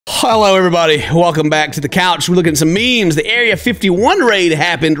Hello, everybody. Welcome back to the couch. We're looking at some memes. The Area 51 raid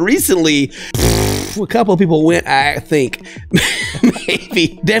happened recently. A couple of people went, I think.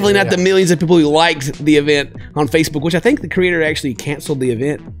 Maybe. Definitely not the millions of people who liked the event on Facebook, which I think the creator actually canceled the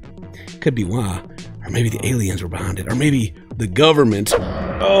event. Could be why. Or maybe the aliens were behind it. Or maybe the government.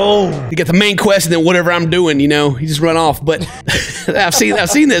 Oh, you get the main quest and then whatever I'm doing, you know, you just run off. But I've seen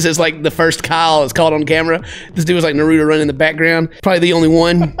this. It's like the first Kyle is caught on camera. This dude was like Naruto running in the background. Probably the only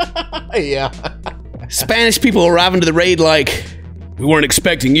one. Yeah. Spanish people arriving to the raid like, we weren't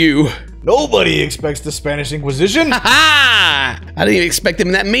expecting you. Nobody expects the Spanish Inquisition. Ha! I didn't even expect him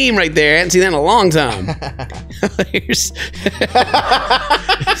in that meme right there. I hadn't seen that in a long time. He's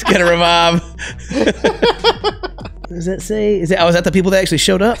got a revive. What does that say? Is that the people that actually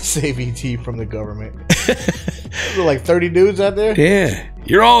showed up? Save ET from the government. There were like 30 dudes out there? Yeah.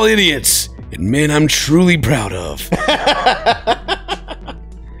 You're all idiots. And men I'm truly proud of.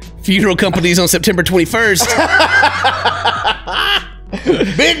 Funeral companies on September 21st.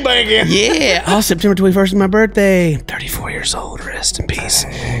 Big banking. Yeah. Oh, September 21st is my birthday. 34 years old. Rest in peace.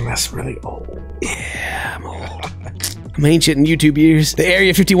 Dang, that's really old. Yeah, I'm old. I'm ancient in YouTube years. The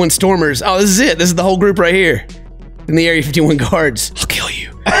Area 51 Stormers. Oh, this is it. This is the whole group right here. And the Area 51 guards. I'll kill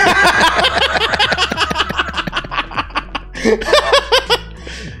you.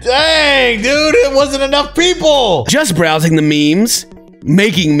 Dang, dude, it wasn't enough people. Just browsing the memes,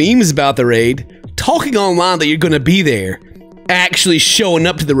 making memes about the raid, talking online that you're going to be there, actually showing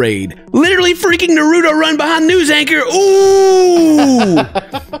up to the raid, literally freaking Naruto run behind news anchor. Ooh!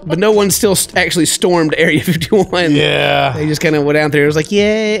 But no one still actually stormed Area 51. Yeah. They just kind of went out there. It was like,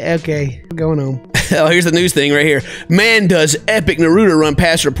 yeah, okay, we're going home. Oh, here's the news thing right here. Man does epic Naruto run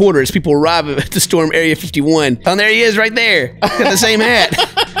past reporters. People arrive to storm Area 51. Oh, and there he is right there. Got the same hat.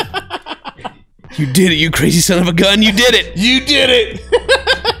 You did it, you crazy son of a gun. You did it. You did it.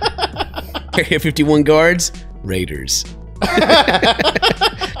 Area 51 guards, raiders.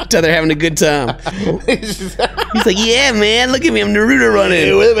 So they're having a good time. He's like, yeah, man, look at me, I'm Naruto running.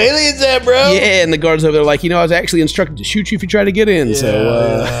 Hey, where the aliens at, bro? Yeah, and the guards over there are like, you know, I was actually instructed to shoot you if you try to get in,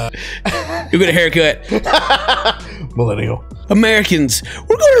 so go get a haircut. Millennial. Americans,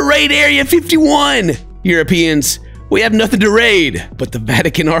 we're going to raid Area 51. Europeans, we have nothing to raid. But the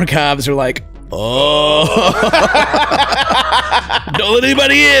Vatican archives are like, oh, don't let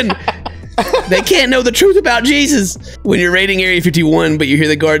anybody in. They can't know the truth about Jesus. When you're raiding Area 51, but you hear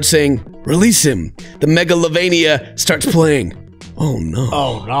the guards saying, release him, the Megalovania starts playing. Oh no.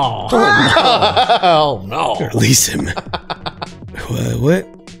 Oh no. Oh no. Oh no. Release him. What?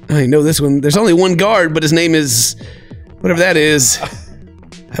 I know this one. There's only one guard, but his name is whatever that is.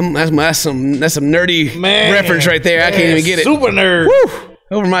 That's some nerdy reference right there. I can't even get it. Super nerd. Woo!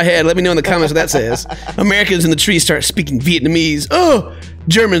 Over my head. Let me know in the comments what that says. Americans in the trees start speaking Vietnamese. Oh!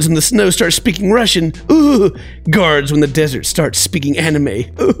 Germans in the snow start speaking Russian. Ooh! Guards when the desert starts speaking anime.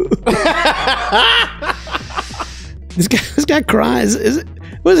 This guy cries. Who's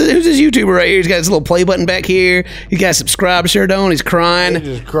this YouTuber right here? He's got his little play button back here. He's got a subscribe shirt on. He's crying.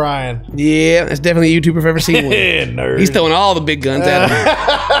 He's just crying. Yeah, that's definitely a YouTuber if I've ever seen one. Nerd. He's throwing all the big guns at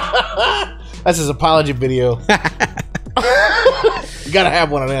him. That's his apology video. You gotta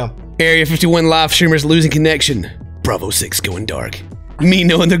have one of them. Area 51 live streamers losing connection. Bravo 6 going dark. Me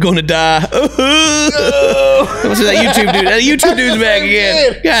knowing they're gonna die. What's that YouTube dude? That YouTube dude's back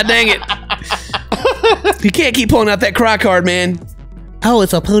again. God dang it. You can't keep pulling out that cry card, man. Oh,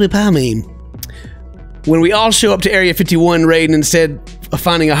 it's a PewDiePie meme. When we all show up to Area 51 raid and instead of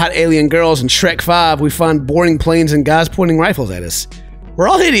finding a hot alien girls in Shrek 5, we find boring planes and guys pointing rifles at us. We're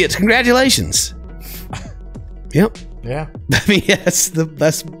all idiots. Congratulations. Yep. Yeah. I mean, that's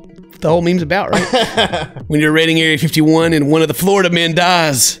the whole meme's about, right? When you're raiding Area 51 and one of the Florida men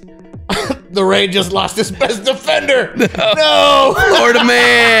dies. The raid just lost its best defender. No. Florida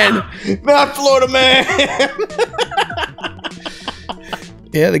man. Not Florida man.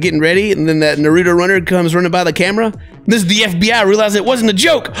 Yeah, they're getting ready, and then that Naruto runner comes running by the camera. This is the FBI. Realized it wasn't a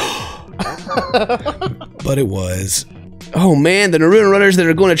joke. But it was. Oh man, the Naruto runners that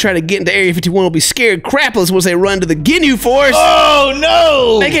are going to try to get into Area 51 will be scared crapless once they run to the Ginyu Force. Oh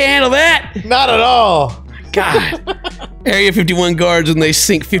no! They can't handle that. Not at all. God. Area 51 guards when they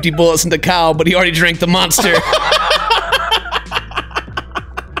sink 50 bullets into Kyle, but he already drank the monster.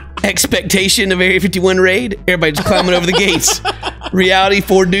 Expectation of Area 51 raid. Everybody just climbing over the gates. Reality,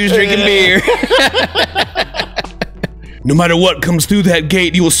 4 dudes drinking beer. No matter what comes through that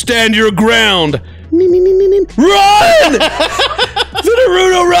gate, you will stand your ground. Run! The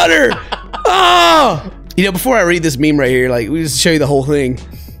Naruto runner! Oh! You know, before I read this meme right here, like, we just show you the whole thing.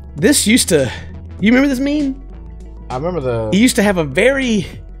 This used to... You remember this meme? I remember It used to have a very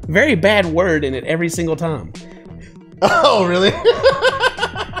very bad word in it every single time. Oh, really?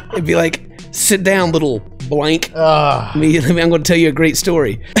 It'd be like, sit down, little blank. I'm going to tell you a great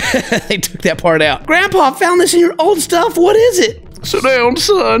story. They took that part out. Grandpa found this in your old stuff. What is it? Sit down,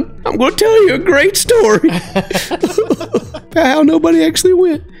 son. I'm going to tell you a great story. How nobody actually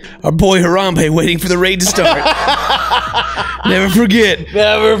went. Our boy Harambe waiting for the raid to start. Never forget.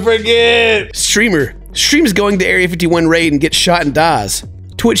 Never forget. Streams going to Area 51 raid and gets shot and dies.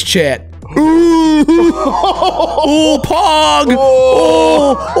 Twitch chat. Ooh. Oh, Pog.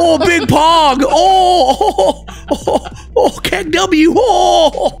 Oh, big Pog. Oh, Cack W.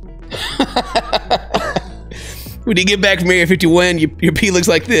 Oh. When you get back from Area 51, your pee looks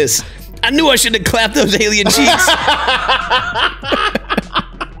like this. I knew I shouldn't have clapped those alien cheeks.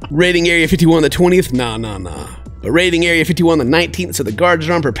 Raiding Area 51 the 20th? Nah. But raiding Area 51 the 19th, so the guards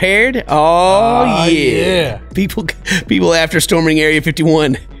are unprepared? Oh, yeah. People after storming Area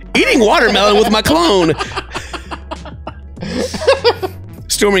 51. Eating watermelon with my clone.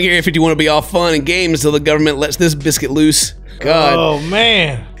 Storming Area 51 will be all fun and games until the government lets this biscuit loose. God. Oh,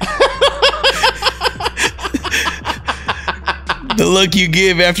 man. The look you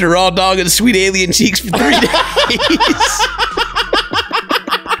give after raw dog and sweet alien cheeks for 3 days.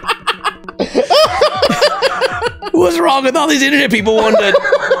 What's wrong with all these internet people want to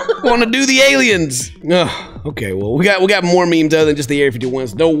do the aliens? Oh, okay, well we got more memes other than just the Area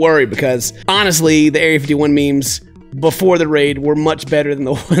 51s. Don't worry, because honestly, the Area 51 memes before the raid were much better than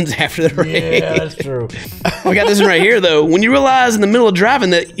the ones after the raid. Yeah, that's true. We got this one right here though. When you realize in the middle of driving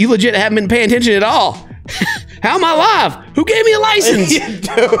that you legit haven't been paying attention at all. How am I alive? Who gave me a license? Dude.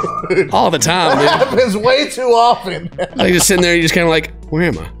 All the time, dude. That happens way too often. Like just sitting there, you're just kind of like, where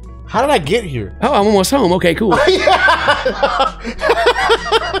am I? How did I get here? Oh, I'm almost home. Okay, cool.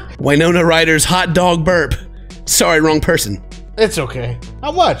 Winona Ryder's hot dog burp. Sorry, wrong person. It's okay.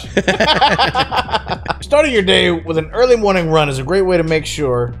 How much? Starting your day with an early morning run is a great way to make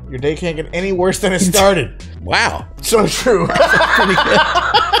sure your day can't get any worse than it started. Wow. So true.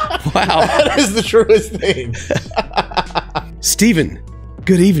 Wow. That is the truest thing. Steven,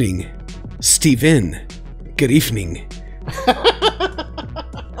 good evening. Steven, good evening.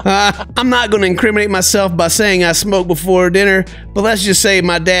 I'm not going to incriminate myself by saying I smoked before dinner, but let's just say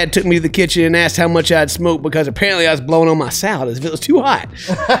my dad took me to the kitchen and asked how much I'd smoked because apparently I was blowing on my salad as if it was too hot.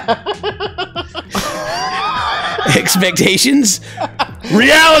 Expectations?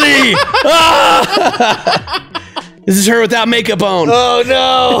 Reality! This is her without makeup on. Oh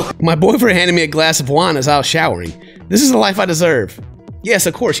no! My boyfriend handed me a glass of wine as I was showering. This is the life I deserve. Yes,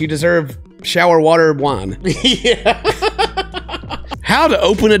 of course, you deserve shower water wine. Yeah. How to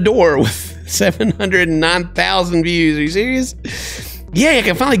open a door with 709,000 views. Are you serious? Yeah, I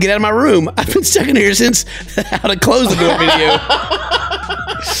can finally get out of my room. I've been stuck in here since how to close the door video.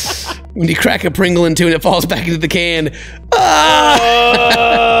 When you crack a Pringle into it and it falls back into the can.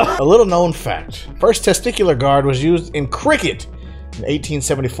 A little known fact. First testicular guard was used in cricket in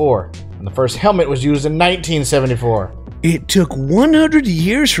 1874. And the first helmet was used in 1974. It took 100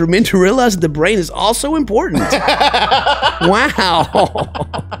 years for men to realize that the brain is also important. Wow.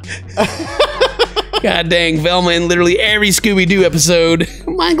 God dang, Velma in literally every Scooby-Doo episode.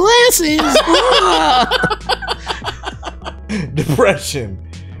 My glasses. Depression.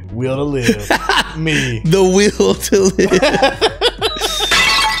 Will to live. Me. The will to live.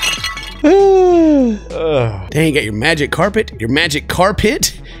 Dang, you got your magic carpet, and magic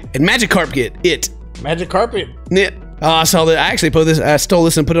carpet. Magic carpet. Knit. Oh, I saw that. I actually I stole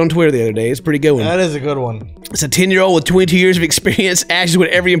this and put it on Twitter the other day. It's a pretty good one. That is a good one. It's a 10-year-old with 22 years of experience. Actually, what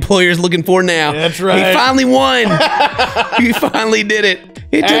every employer is looking for now. That's right. He finally won. He finally did it.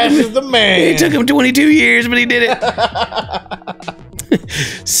 Ash is the man. It took him 22 years, but he did it.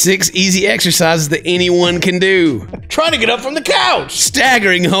 6 easy exercises that anyone can do. Trying to get up from the couch.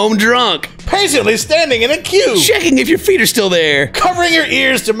 Staggering home drunk. Patiently standing in a queue. Checking if your feet are still there. Covering your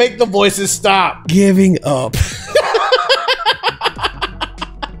ears to make the voices stop. Giving up.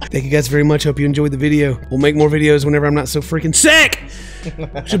 Thank you guys very much. Hope you enjoyed the video. We'll make more videos whenever I'm not so freaking sick.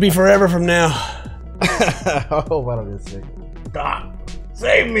 Should be forever from now. Oh, I don't get sick. God,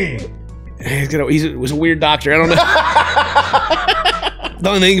 save me. He was a weird doctor. I don't know. The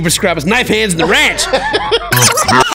only thing he can prescribe is knife hands and the ranch.